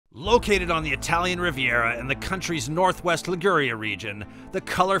Located on the Italian Riviera in the country's northwest Liguria region, the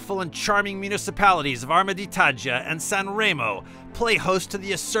colorful and charming municipalities of Arma di Taggia and San Remo play host to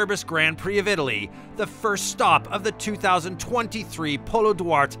the Acerbis Grand Prix of Italy, the first stop of the 2023 Paulo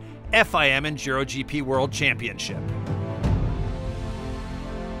Duarte FIM EnduroGP World Championship.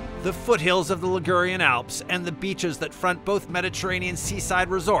 The foothills of the Ligurian Alps and the beaches that front both Mediterranean seaside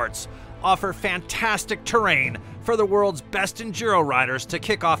resorts offer fantastic terrain for the world's best enduro riders to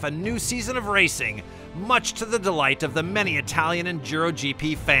kick off a new season of racing, much to the delight of the many Italian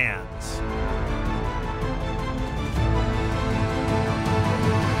EnduroGP fans.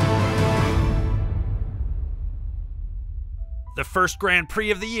 The first Grand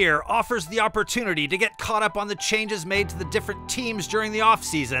Prix of the year offers the opportunity to get caught up on the changes made to the different teams during the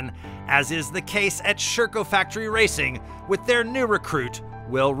off-season, as is the case at Sherco Factory Racing with their new recruit,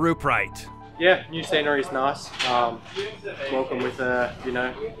 Will Ruprecht. Yeah, new scenery is nice. Welcome with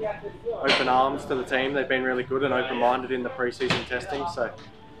open arms to the team. They've been really good and open-minded in the pre-season testing, so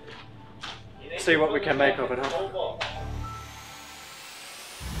see what we can make of it. Huh?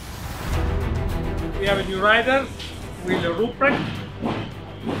 We have a new rider, Will Ruprecht.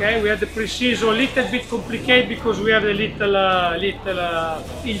 Okay, we had the pre-season a little bit complicated because we have a little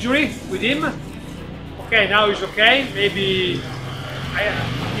injury with him. Okay, now he's okay. Maybe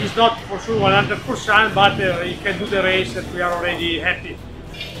he's not for sure 100%, but he can do the race, and we are already happy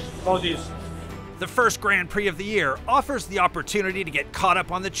about this. The first Grand Prix of the year offers the opportunity to get caught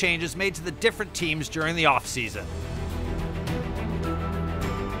up on the changes made to the different teams during the off-season.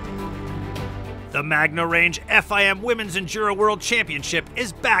 The Magno Range FIM Women's Enduro World Championship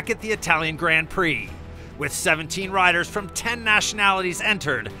is back at the Italian Grand Prix. With 17 riders from 10 nationalities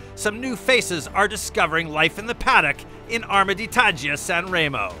entered, some new faces are discovering life in the paddock in Arma di Taggia, San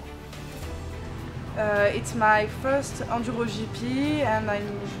Remo. It's my first EnduroGP and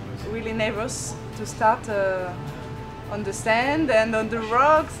I'm really nervous to start on the sand and on the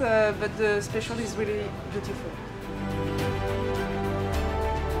rocks, but the special is really beautiful.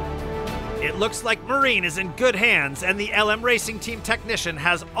 It looks like Marine is in good hands and the LM Racing Team technician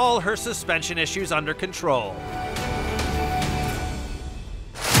has all her suspension issues under control.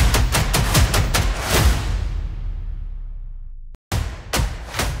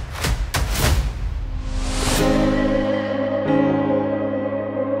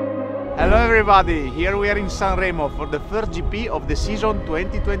 Hello everybody, here we are in San Remo for the first GP of the season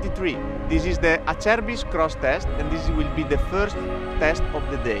 2023. This is the Acerbis cross test and this will be the first test of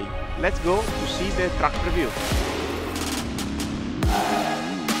the day. Let's go to see the track preview.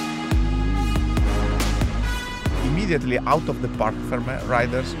 Immediately out of the park firm,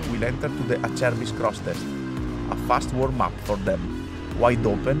 riders will enter to the Acerbis cross test, a fast warm-up for them, wide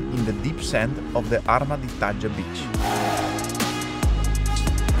open in the deep sand of the Arma di Taggia beach.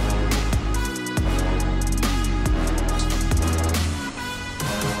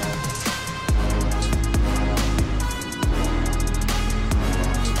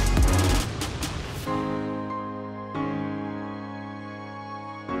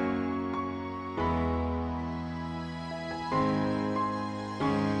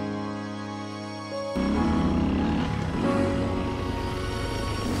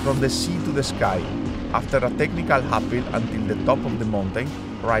 From the sea to the sky, after a technical uphill until the top of the mountain,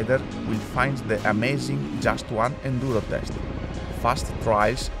 rider will find the amazing Just One Enduro test, fast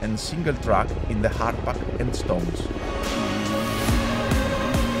trials and single track in the hardpack and stones.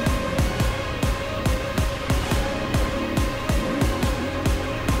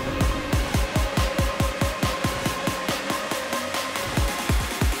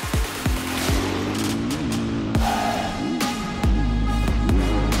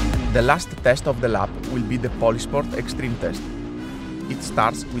 The last test of the lap will be the Polysport Extreme test. It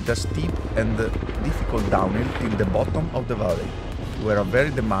starts with a steep and difficult downhill till the bottom of the valley, where a very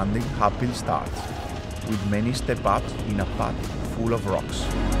demanding uphill starts, with many step-ups in a path full of rocks.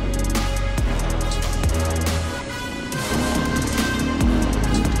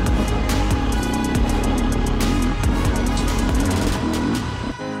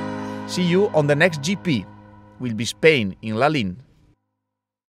 See you on the next GP. Will be Spain in Lalín.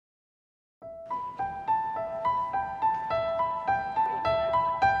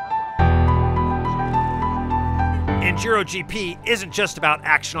 EnduroGP isn't just about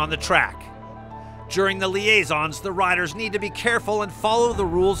action on the track. During the liaisons, the riders need to be careful and follow the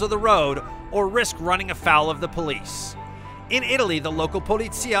rules of the road or risk running afoul of the police. In Italy, the local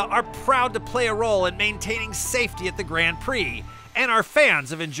polizia are proud to play a role in maintaining safety at the Grand Prix and are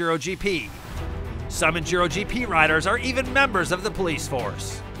fans of EnduroGP. Some EnduroGP riders are even members of the police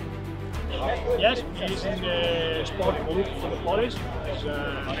force. Yes, he's in the sport group for the Polish. He's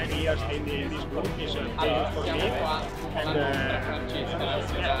many years in this group. He's playing for me. And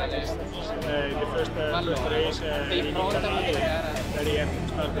yeah, it's the first race in Italy. Very happy to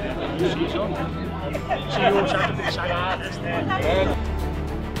start the new season. See you Saturday, Sunday.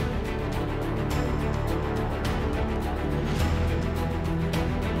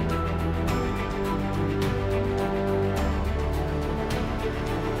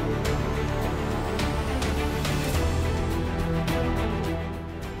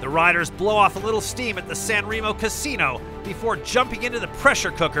 The riders blow off a little steam at the San Remo casino before jumping into the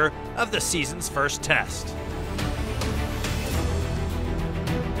pressure cooker of the season's first test.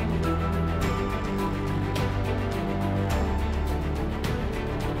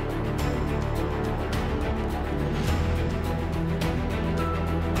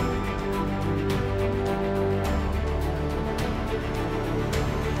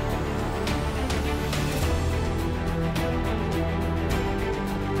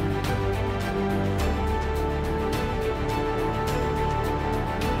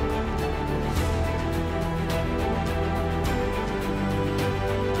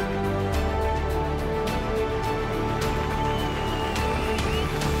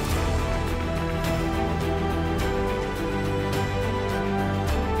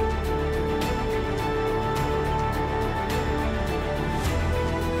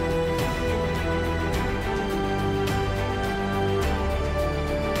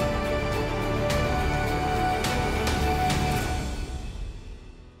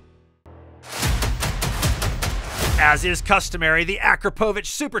 As is customary, the Akrapovic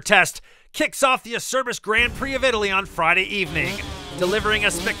Super Test kicks off the Acerbis Grand Prix of Italy on Friday evening, delivering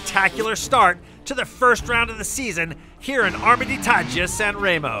a spectacular start to the first round of the season here in Arma di Taggia, San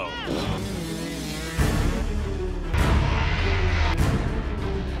Remo.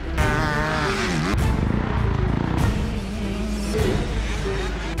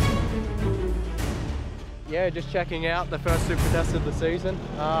 Yeah, just checking out the first super test of the season.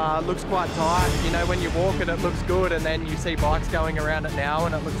 Looks quite tight. You know, when you walk it, it looks good, and then you see bikes going around it now,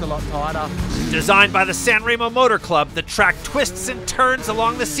 and it looks a lot tighter. Designed by the San Remo Motor Club, the track twists and turns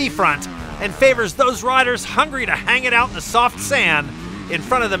along the seafront and favors those riders hungry to hang it out in the soft sand in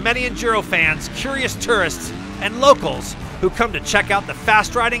front of the many Enduro fans, curious tourists, and locals who come to check out the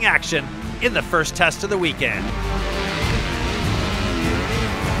fast riding action in the first test of the weekend.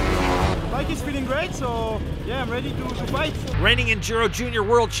 Bike is feeling great, so yeah, I'm ready to fight. Reigning Enduro Junior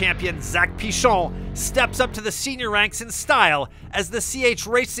World Champion Zach Pichon steps up to the senior ranks in style as the CH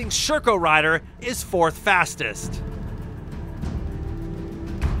Racing Sherco rider is fourth fastest.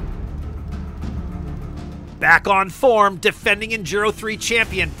 Back on form, defending Enduro 3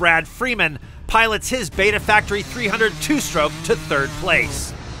 champion Brad Freeman pilots his Beta Factory 300 two-stroke to third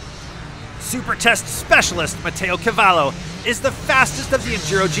place. Super Test specialist Matteo Cavallo is the fastest of the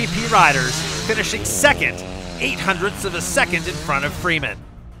EnduroGP riders, finishing second, 0.08 of a second in front of Freeman.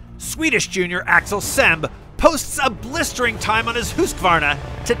 Swedish junior Axel Semb posts a blistering time on his Husqvarna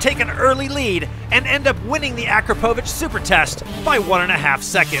to take an early lead and end up winning the Akrapovic Super Test by 1.5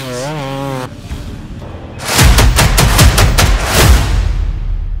 seconds.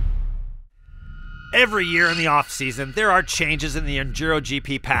 Every year in the off-season, there are changes in the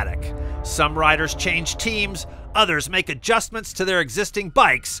EnduroGP paddock. Some riders change teams, others make adjustments to their existing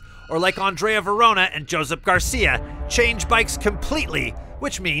bikes, or like Andrea Verona and Josep Garcia, change bikes completely,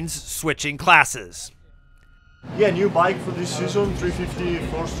 which means switching classes. Yeah, new bike for this season, 350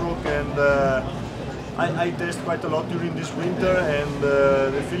 4-stroke, and I test quite a lot during this winter, and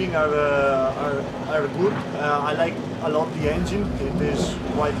the feeling are good. I like a lot the engine. It is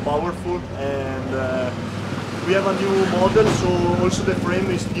quite powerful, and we have a new model, so also the frame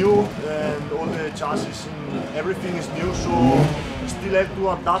is new, and all the chassis and everything is new, so still have to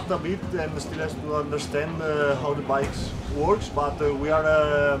adapt a bit and still have to understand how the bikes works, but we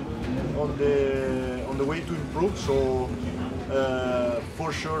are on the way to improve, so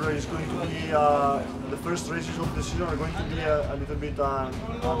for sure it's going to be the first races of the season are going to be a little bit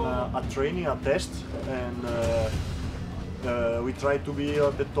a training, a test, and we try to be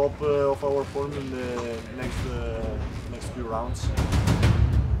at the top of our form in the next few rounds.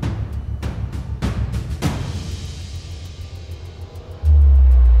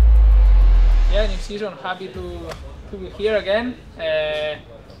 Yeah, new season, happy to be here again.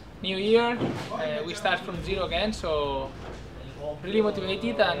 New year, we start from zero again, so really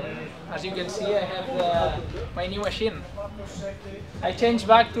motivated, and as you can see I have my new machine. I changed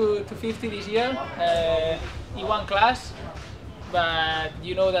back to 50 this year, E1 class, but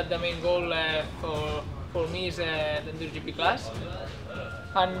you know that the main goal for me is the EnduroGP class.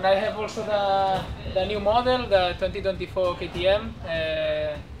 And I have also the new model, the 2024 KTM,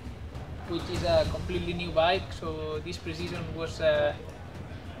 which is a completely new bike. So this pre-season was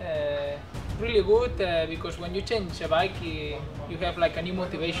really good because when you change a bike, you have like a new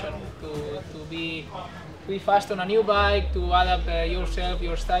motivation to be fast on a new bike, to adapt yourself,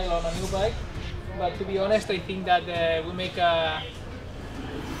 your style on a new bike. But to be honest, I think that we make a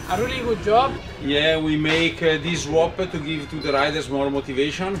really good job. Yeah, we make this swap to give to the riders more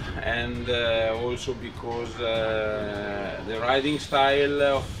motivation, and also because the riding style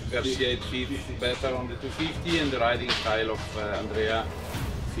of Garcia fits better on the 250, and the riding style of Andrea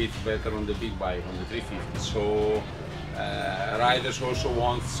fits better on the big bike, on the 350. So riders also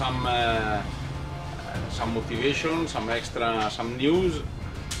want some motivation, some extra, some new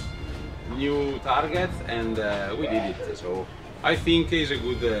targets, and we did it. So I think it's a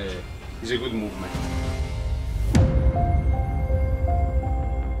good movement.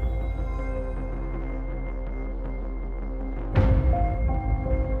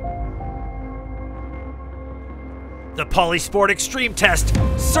 The Polysport Extreme Test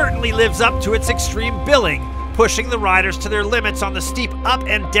certainly lives up to its extreme billing, pushing the riders to their limits on the steep up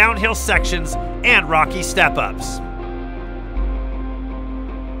and downhill sections and rocky step-ups.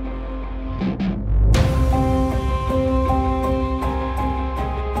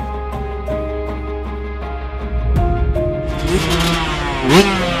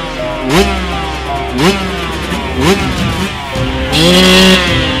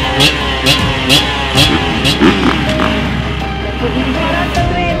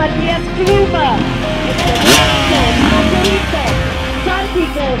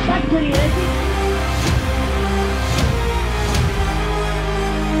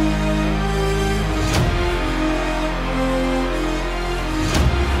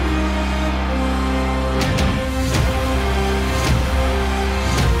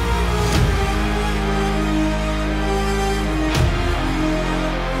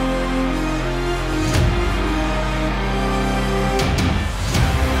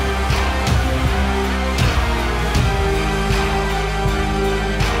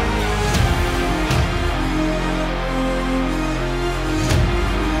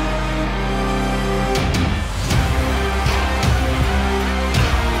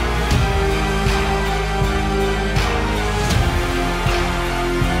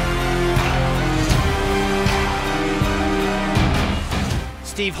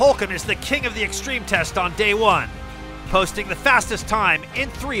 Steve Holcomb is the king of the extreme test on day one, posting the fastest time in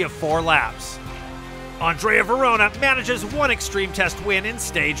 3 of 4 laps. Andrea Verona manages one extreme test win in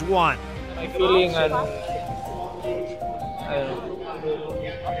stage 1. My feeling and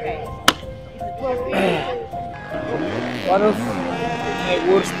one of my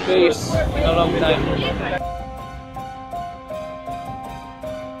worst days in a long time.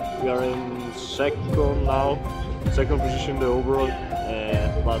 We are in second position the overall,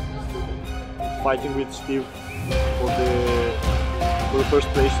 but fighting with Steve for the first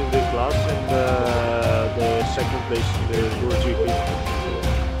place in the class and the second place in the EnduroGP.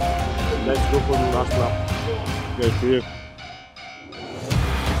 Let's go for the last lap. Okay, clear.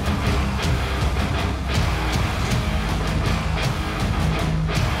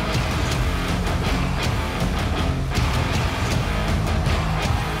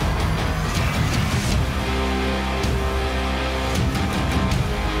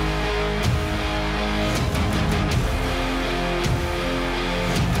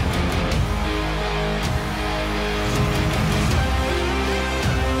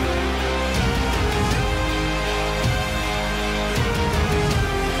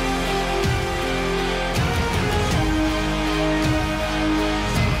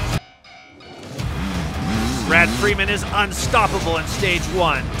 Brad Freeman is unstoppable in stage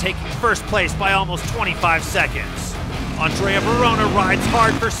 1, taking first place by almost 25 seconds. Andrea Verona rides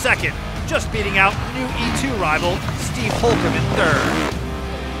hard for second, just beating out new E2 rival Steve Holcomb in third.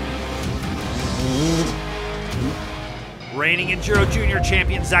 Reigning Enduro Junior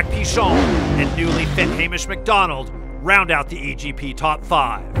champion Zach Pichon and newly fit Hamish McDonald round out the EGP top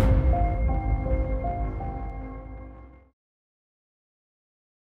 5.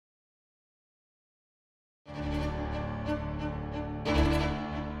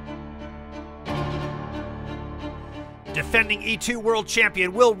 Defending E2 World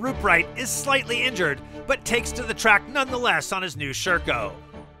Champion Will Ruprecht is slightly injured, but takes to the track nonetheless on his new Sherco.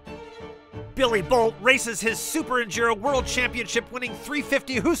 Billy Bolt races his Super Enduro World Championship winning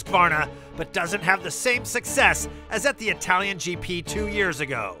 350 Husqvarna, but doesn't have the same success as at the Italian GP 2 years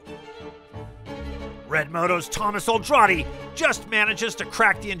ago. Red Moto's Thomas Oldrati just manages to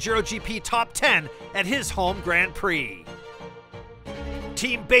crack the EnduroGP top 10 at his home Grand Prix.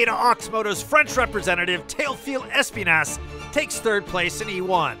 Team Beta Oxmoto's French representative, Théophile Espinasse, takes third place in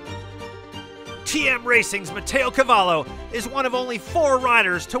E1. TM Racing's Matteo Cavallo is one of only 4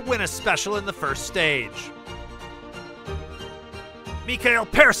 riders to win a special in the first stage. Mikael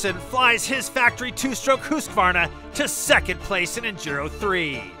Persson flies his factory 2-stroke Husqvarna to second place in Enduro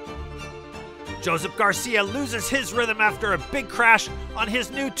 3. Josep Garcia loses his rhythm after a big crash on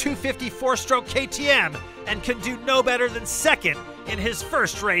his new 250 4-stroke KTM and can do no better than second in his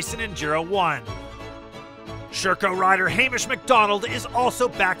first race in Enduro 1. Sherco rider Hamish McDonald is also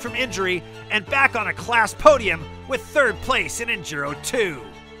back from injury and back on a class podium with third place in Enduro 2.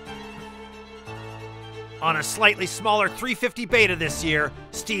 On a slightly smaller 350 Beta this year,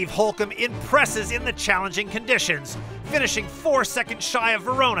 Steve Holcomb impresses in the challenging conditions, finishing 4 seconds shy of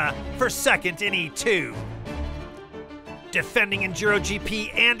Verona for second in E2. Defending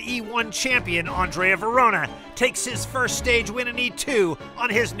EnduroGP and E1 champion Andrea Verona takes his first stage win in E2 on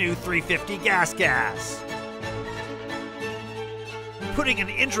his new 350 Gas. Putting an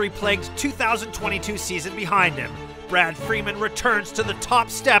injury-plagued 2022 season behind him, Brad Freeman returns to the top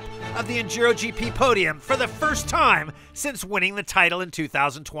step of the EnduroGP podium for the first time since winning the title in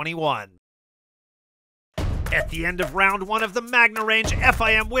 2021. At the end of round 1 of the Magna Range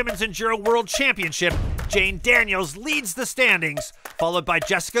FIM Women's Enduro World Championship, Jane Daniels leads the standings, followed by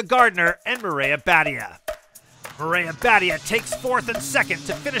Jessica Gardner and Mireia Badia. Mireia Badia takes 4th and 2nd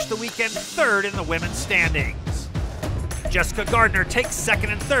to finish the weekend 3rd in the women's standings. Jessica Gardner takes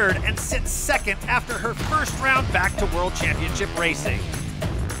 2nd and 3rd and sits 2nd after her first round back to World Championship racing.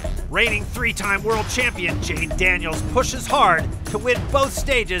 Reigning 3-time world champion Jane Daniels pushes hard to win both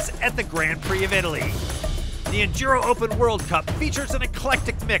stages at the Grand Prix of Italy. The Enduro Open World Cup features an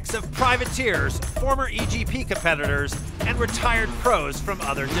eclectic mix of privateers, former EGP competitors, and retired pros from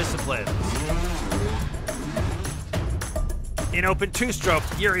other disciplines. In Open 2-stroke,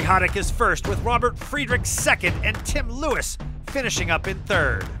 Jiri Hadek is first with Robert Friedrich second and Tim Lewis finishing up in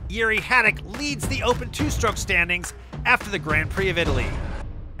third. Jiri Hadek leads the Open 2-stroke standings after the Grand Prix of Italy.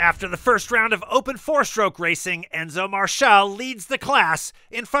 After the first round of Open 4-stroke racing, Enzo Marshall leads the class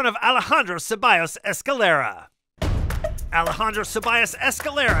in front of Alejandro Ceballos Escalera. Alejandro Ceballos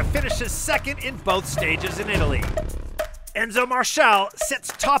Escalera finishes second in both stages in Italy. Enzo Marshall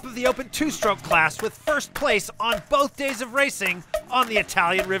sits top of the Open 2-stroke class with first place on both days of racing on the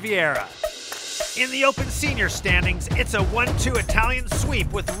Italian Riviera. In the Open Senior standings, it's a 1-2 Italian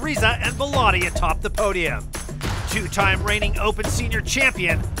sweep with Riza and Bellotti atop the podium. 2-time reigning Open Senior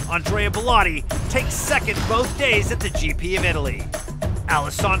champion, Andrea Bellotti, takes second both days at the GP of Italy.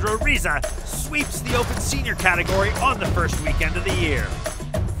 Alessandro Riza sweeps the Open Senior category on the first weekend of the year.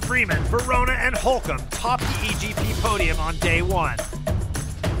 Freeman, Verona, and Holcomb top the EGP podium on day 1.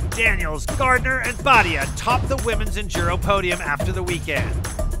 Daniels, Gardner, and Badia top the women's Enduro podium after the weekend.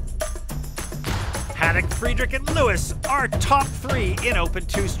 Haddock, Friedrich, and Lewis are top 3 in Open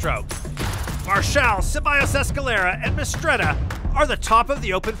 2-stroke. Marshall, Ceballos Escalera, and Mistretta are the top of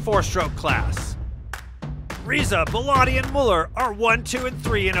the Open 4-stroke class. Riza, Bellotti, and Muller are 1, 2, and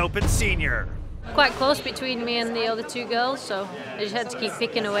 3 in Open Senior. Quite close between me and the other 2 girls, so I just had to keep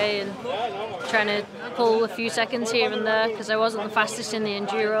picking away and trying to pull a few seconds here and there because I wasn't the fastest in the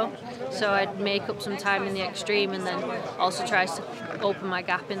Enduro, so I'd make up some time in the Extreme and then also try to open my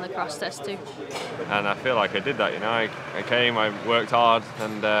gap in the cross test too. And I feel like I did that, you know. I came, I worked hard,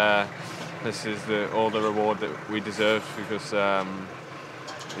 and this is all the reward that we deserved because,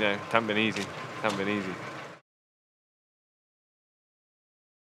 you know, it hasn't been easy. It hasn't been easy.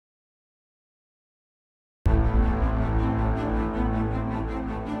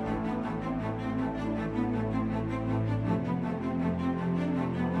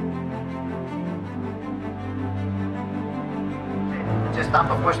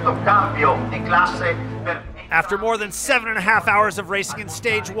 After more than 7.5 hours of racing in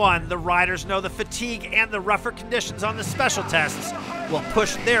Stage 1, the riders know the fatigue and the rougher conditions on the special tests will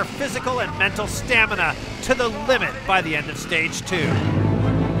push their physical and mental stamina to the limit by the end of Stage 2.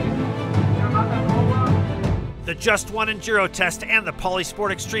 The Just One Enduro test and the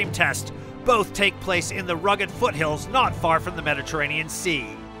Polysport Extreme test both take place in the rugged foothills not far from the Mediterranean Sea.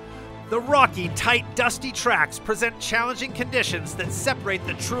 The rocky, tight, dusty tracks present challenging conditions that separate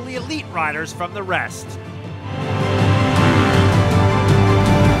the truly elite riders from the rest.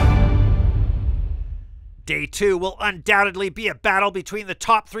 Day 2 will undoubtedly be a battle between the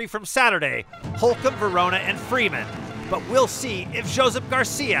top 3 from Saturday, Holcomb, Verona, and Freeman. But we'll see if Josep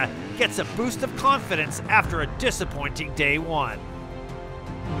Garcia gets a boost of confidence after a disappointing Day 1.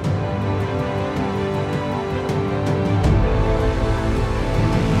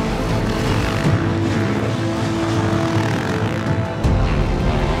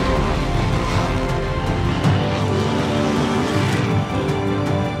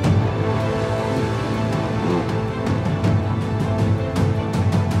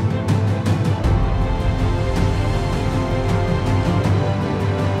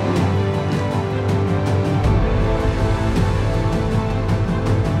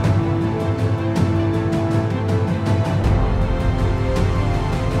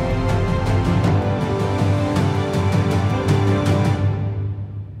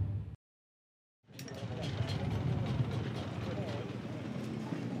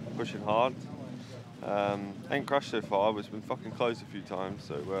 pushing hard. Ain't crashed so far, but it's been fucking close a few times,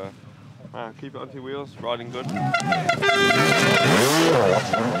 so keep it on 2 wheels, riding good.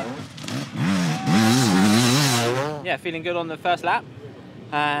 Yeah, feeling good on the first lap,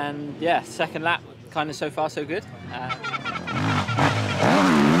 and yeah, second lap, kind of so far so good.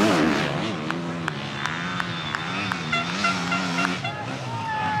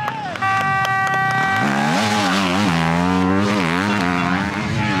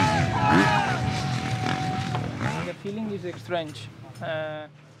 The feeling is strange.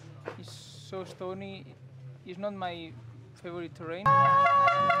 It's so stony. It's not my favorite terrain.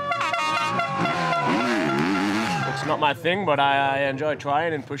 It's not my thing, but I enjoy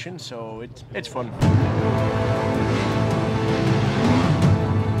trying and pushing, so it's fun.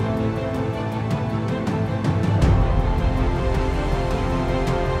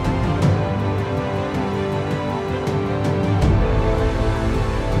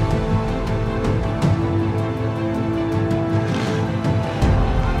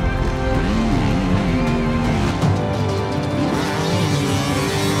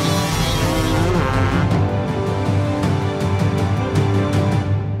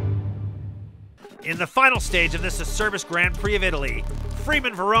 In the final stage of this Acerbis Grand Prix of Italy,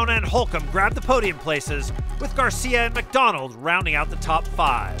 Freeman, Verona, and Holcomb grabbed the podium places, with Garcia and McDonald rounding out the top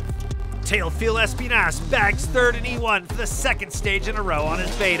 5. Teofil Espinas bags 3rd in E1 for the 2nd stage in a row on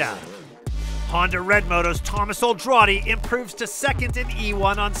his Beta. Honda Red Moto's Thomas Duarte improves to 2nd in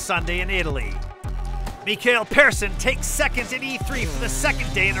E1 on Sunday in Italy. Mikael Persson takes 2nd in E3 for the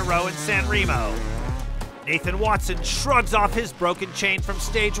 2nd day in a row in San Remo. Nathan Watson shrugs off his broken chain from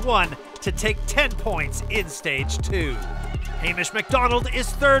Stage 1 to take 10 points in Stage 2. Hamish McDonald is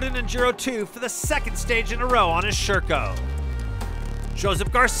 3rd in Enduro 2 for the 2nd stage in a row on his Sherco.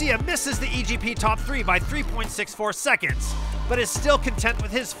 Joseph Garcia misses the EGP top 3 by 3.64 seconds, but is still content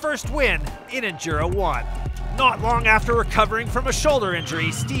with his first win in Enduro 1. Not long after recovering from a shoulder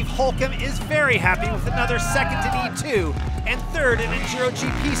injury, Steve Holcomb is very happy with another 2nd in E2 and 3rd in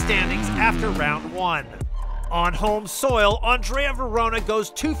EnduroGP standings after round 1. On home soil, Andrea Verona goes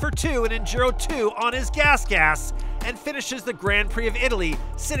 2 for 2 in Enduro 2 on his gas and finishes the Grand Prix of Italy,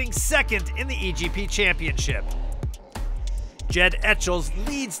 sitting 2nd in the EGP Championship. Jed Etchells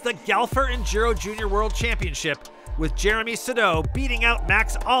leads the Galfer Enduro Junior World Championship, with Jeremy Sydow beating out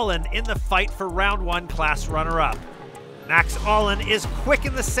Max Allen in the fight for round 1 class runner-up. Max Allen is quick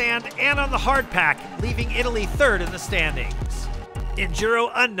in the sand and on the hard pack, leaving Italy 3rd in the standings. Enduro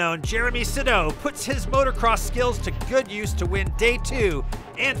unknown Jeremy Sydow puts his motocross skills to good use to win day 2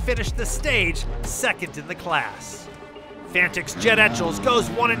 and finish the stage 2nd in the class. Fantic's Jed Etchells goes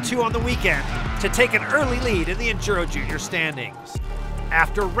 1 and 2 on the weekend to take an early lead in the Enduro Junior standings.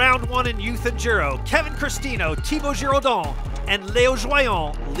 After round 1 in Youth Enduro, Kevin Cristino, Thibaut Giraudon, and Léo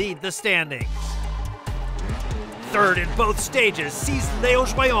Joyon lead the standings. 3rd in both stages sees Léo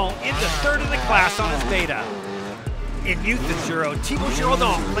Joyon into 3rd in the class on his Beta. In Youth Enduro, Thibaut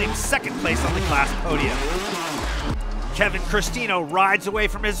Giraudon claims 2nd place on the class podium. Kevin Cristino rides away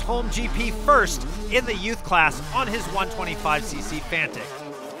from his home GP 1st in the youth class on his 125cc Fantic.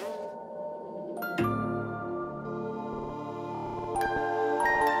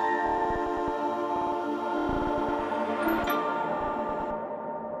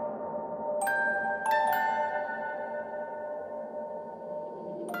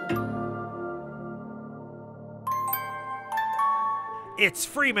 It's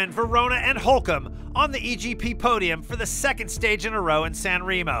Freeman, Verona, and Holcomb on the EGP podium for the 2nd stage in a row in San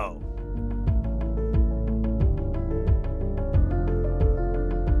Remo.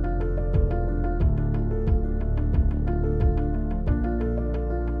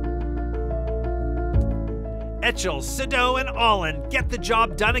 Etchells, Sydow, and Allen get the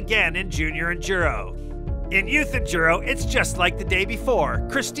job done again in Junior Enduro. In Youth Enduro, it's just like the day before: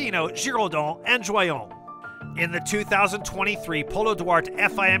 Cristino, Giraudon, and Joyon. In the 2023 Paulo Duarte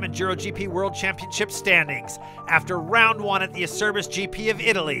FIM EnduroGP World Championship standings, after round 1 at the Acerbis GP of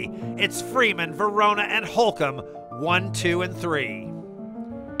Italy, it's Freeman, Verona, and Holcomb 1, 2, and 3.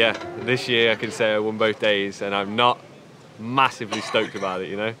 Yeah, this year I can say I won both days, and I'm not massively stoked about it,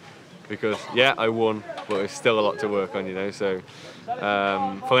 you know, because yeah, I won, but there's still a lot to work on, you know. So for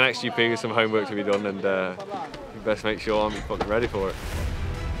the next GP, there's some homework to be done, and you best make sure I'm fucking ready for it.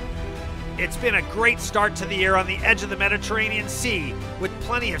 It's been a great start to the year on the edge of the Mediterranean Sea, with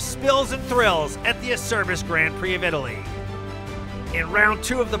plenty of spills and thrills at the Acerbis Grand Prix of Italy. In round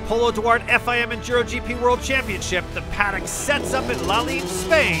 2 of the Paulo Duarte FIM EnduroGP World Championship, the paddock sets up in Lalín,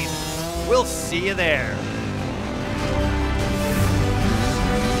 Spain. We'll see you there.